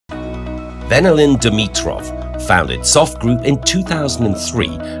Venelin Dimitrov founded SoftGroup in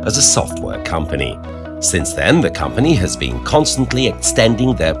 2003 as a software company. Since then, the company has been constantly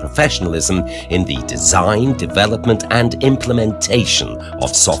extending their professionalism in the design, development and implementation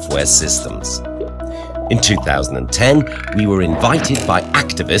of software systems. In 2010, we were invited by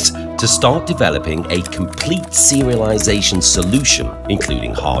activists to start developing a complete serialization solution,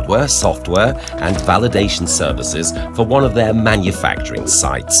 including hardware, software and validation services for one of their manufacturing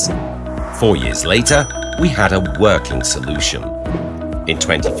sites. 4 years later, we had a working solution. In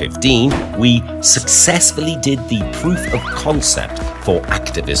 2015, we successfully did the proof of concept for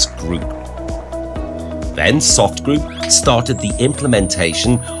Activist Group. Then SoftGroup started the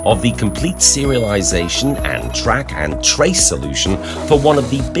implementation of the complete serialization and track and trace solution for one of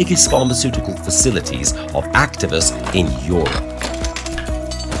the biggest pharmaceutical facilities of Activist in Europe.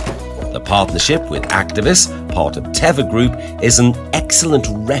 The partnership with Activist, part of Teva Group, is an excellent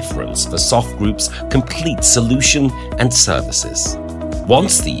reference for SoftGroup's complete solution and services.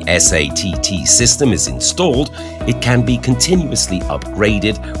 Once the SaTT system is installed, it can be continuously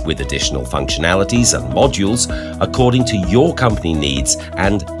upgraded with additional functionalities and modules according to your company needs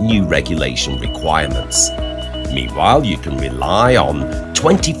and new regulation requirements. Meanwhile, you can rely on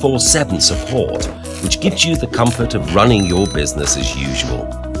 24/7 support, which gives you the comfort of running your business as usual.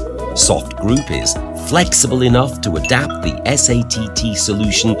 SoftGroup is flexible enough to adapt the SaTT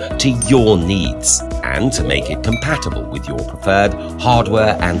solution to your needs and to make it compatible with your preferred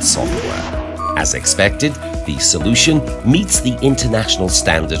hardware and software. As expected, the solution meets the international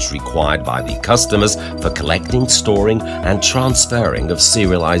standards required by the customers for collecting, storing and transferring of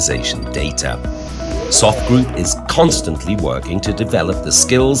serialization data. SoftGroup is constantly working to develop the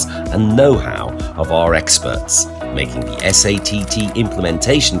skills and know-how of our experts, making the SaTT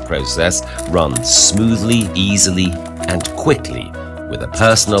implementation process run smoothly, easily and quickly with a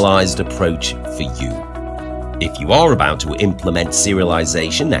personalized approach for you. If you are about to implement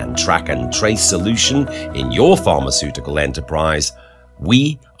serialization and track and trace solution in your pharmaceutical enterprise,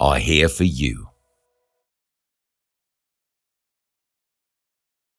 we are here for you.